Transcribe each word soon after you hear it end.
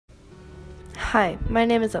Hi, my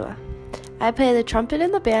name is Oa. I play the trumpet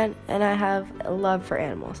in the band and I have a love for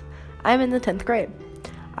animals. I'm in the 10th grade.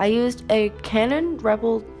 I used a Canon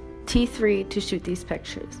Rebel T3 to shoot these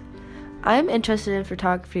pictures. I'm interested in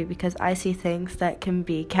photography because I see things that can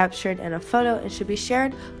be captured in a photo and should be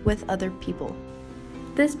shared with other people.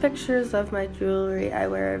 This picture is of my jewelry I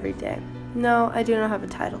wear every day. No, I do not have a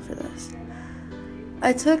title for this.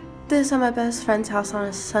 I took this at my best friend's house on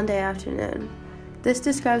a Sunday afternoon. This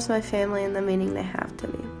describes my family and the meaning they have to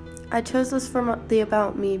me. I chose this for the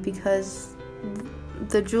About Me because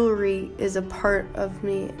the jewelry is a part of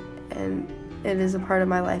me and it is a part of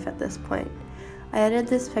my life at this point. I edited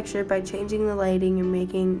this picture by changing the lighting and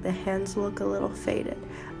making the hands look a little faded.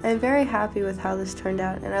 I am very happy with how this turned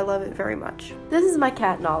out and I love it very much. This is my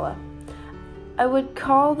cat Nala. I would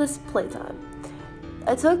call this playtime.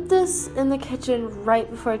 I took this in the kitchen right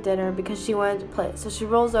before dinner because she wanted to play, so she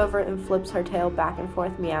rolls over and flips her tail back and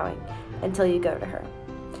forth meowing until you go to her.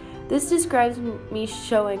 This describes me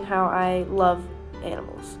showing how I love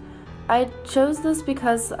animals. I chose this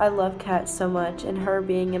because I love cats so much and her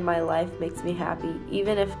being in my life makes me happy,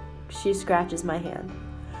 even if she scratches my hand.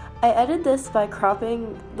 I edited this by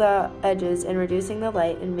cropping the edges and reducing the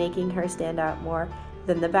light and making her stand out more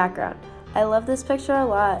than the background. I love this picture a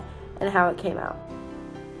lot and how it came out.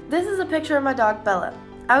 This is a picture of my dog Bella.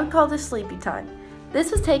 I would call this sleepy time.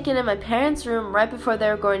 This was taken in my parents' room right before they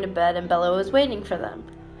were going to bed and Bella was waiting for them.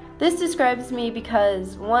 This describes me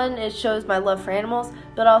because, one, it shows my love for animals,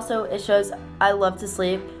 but also it shows I love to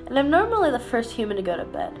sleep, and I'm normally the first human to go to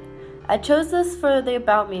bed. I chose this for the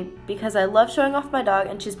About Me because I love showing off my dog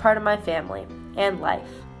and she's part of my family and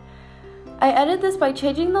life. I edited this by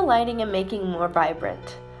changing the lighting and making it more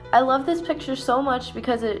vibrant. I love this picture so much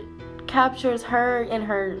because it captures her in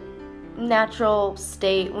her natural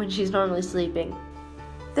state when she's normally sleeping.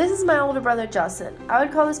 This is my older brother Justin. I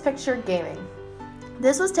would call this picture gaming.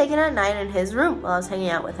 This was taken at night in his room while I was hanging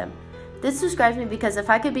out with him. This describes me because if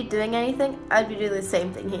I could be doing anything, I'd be doing the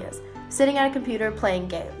same thing he is, sitting at a computer playing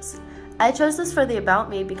games. I chose this for the About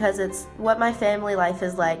Me because it's what my family life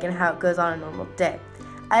is like and how it goes on a normal day.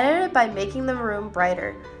 I edited it by making the room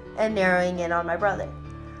brighter and narrowing in on my brother.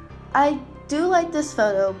 I do like this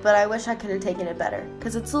photo, but I wish I could have taken it better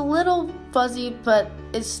because it's a little fuzzy, but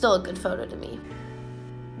it's still a good photo to me.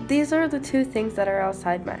 These are the two things that are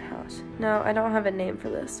outside my house. No, I don't have a name for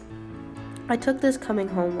this. I took this coming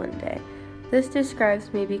home one day. This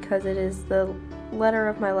describes me because it is the letter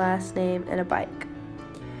of my last name and a bike.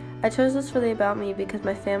 I chose this for the About Me because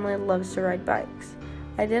my family loves to ride bikes.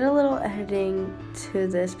 I did a little editing to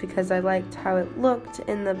this because I liked how it looked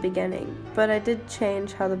in the beginning, but I did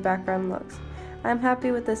change how the background looks. I'm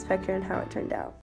happy with this picture and how it turned out.